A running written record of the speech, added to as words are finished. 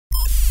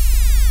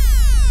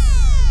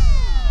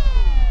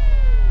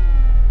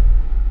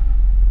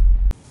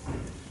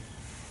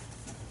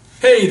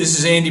Hey, this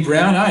is Andy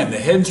Brown. I am the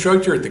head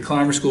instructor at the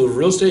Climer School of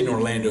Real Estate in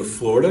Orlando,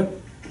 Florida,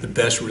 the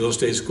best real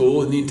estate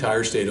school in the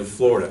entire state of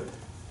Florida.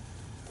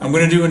 I'm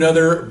going to do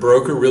another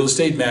broker real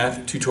estate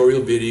math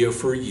tutorial video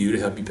for you to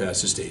help you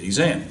pass the state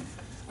exam.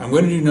 I'm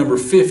going to do number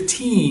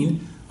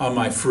 15 on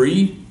my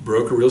free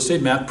broker real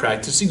estate math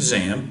practice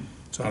exam.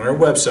 It's on our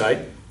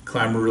website,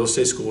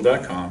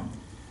 climerrealestateschool.com.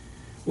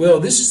 Well,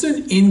 this is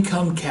an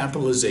income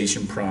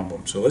capitalization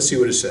problem, so let's see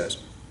what it says.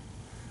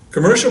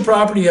 Commercial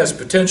property has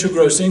potential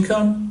gross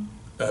income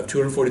of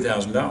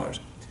 $240,000.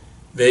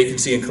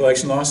 Vacancy and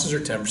collection losses are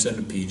 10%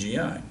 of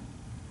PGI.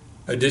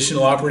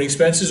 Additional operating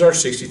expenses are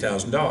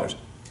 $60,000.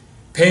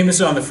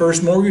 Payments on the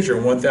first mortgage are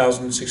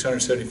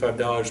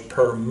 $1,675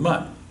 per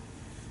month.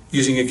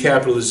 Using a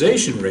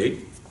capitalization rate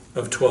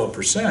of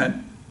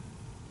 12%,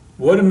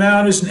 what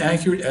amount is an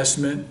accurate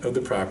estimate of the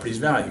property's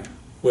value?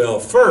 Well,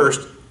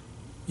 first,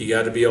 you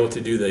got to be able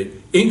to do the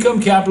income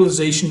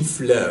capitalization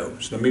flow.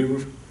 So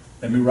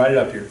let me write it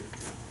up here.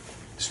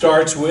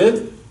 Starts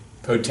with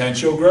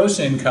potential gross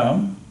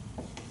income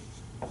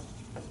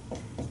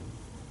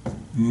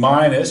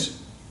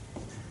minus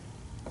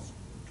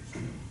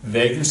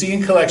vacancy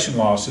and collection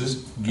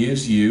losses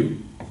gives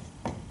you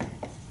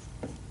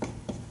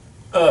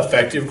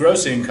effective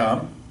gross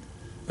income.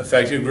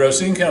 Effective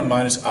gross income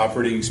minus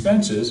operating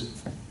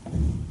expenses.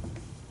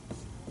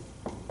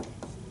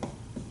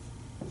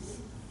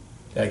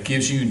 That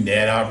gives you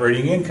net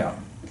operating income.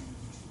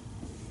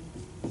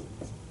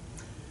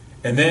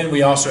 And then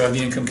we also have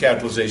the income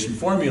capitalization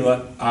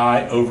formula,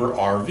 I over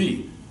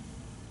RV.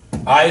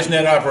 I is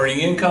net operating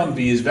income,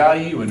 V is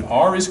value, and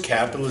R is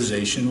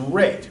capitalization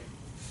rate.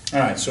 All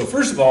right, so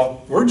first of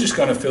all, we're just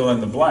going to fill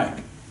in the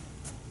blank.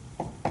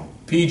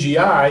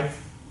 PGI,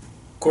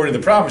 according to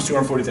the problem, is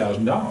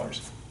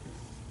 $240,000.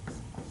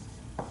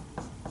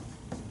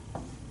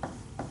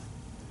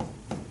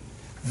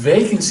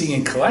 Vacancy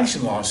and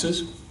collection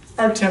losses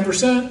are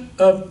 10%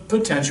 of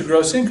potential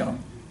gross income.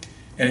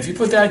 And if you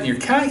put that in your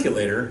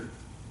calculator,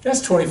 that's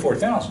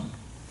 $24,000.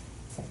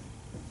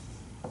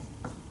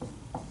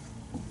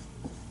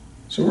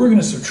 So we're going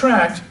to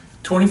subtract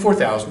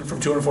 $24,000 from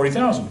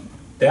 $240,000.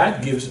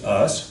 That gives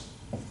us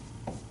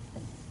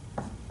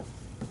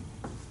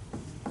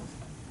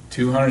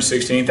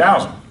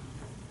 $216,000.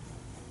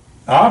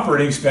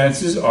 Operating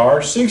expenses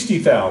are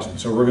 $60,000,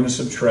 so we're going to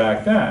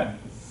subtract that.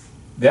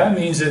 That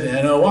means that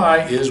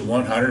NOI is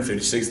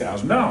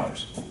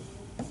 $156,000.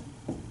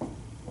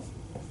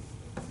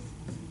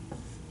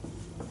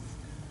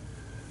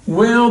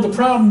 Well, the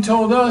problem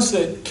told us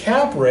that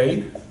cap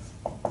rate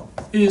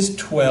is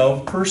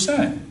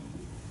 12%.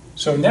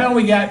 So now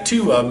we got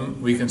two of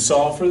them. We can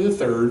solve for the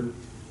third.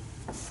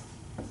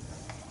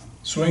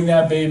 Swing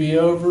that baby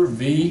over.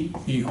 V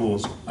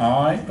equals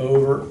I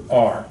over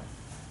R.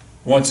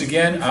 Once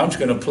again, I'm just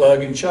going to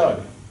plug and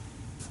chug.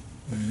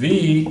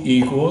 V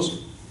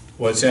equals,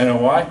 what's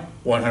NOI?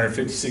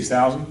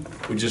 156,000.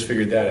 We just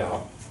figured that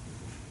out.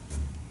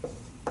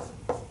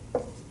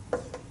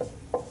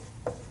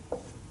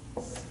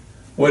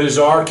 What is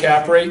our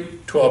cap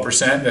rate?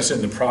 12%. That's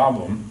in the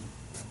problem.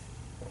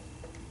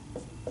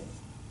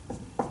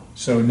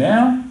 So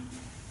now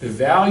the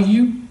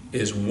value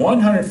is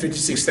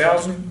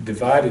 156,000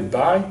 divided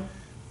by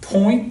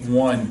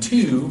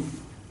 0.12,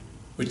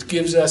 which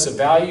gives us a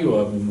value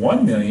of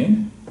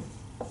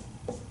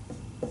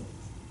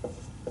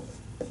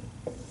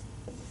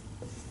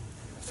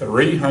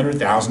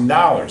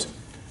 $1,300,000.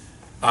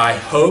 I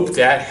hope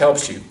that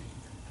helps you.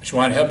 I just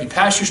want to help you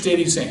pass your state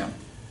exam.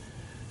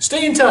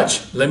 Stay in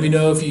touch. Let me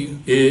know if you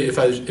need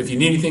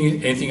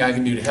anything I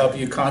can do to help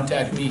you.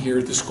 Contact me here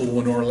at the school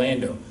in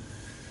Orlando.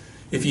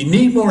 If you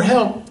need more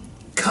help,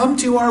 come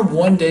to our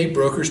one-day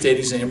broker state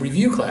exam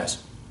review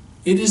class.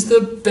 It is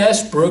the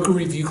best broker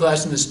review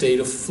class in the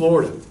state of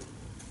Florida.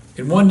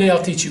 In one day,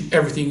 I'll teach you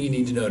everything you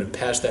need to know to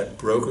pass that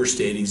broker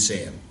state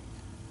exam.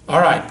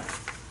 All right,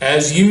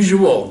 as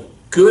usual,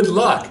 good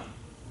luck,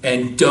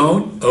 and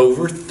don't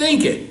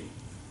overthink it.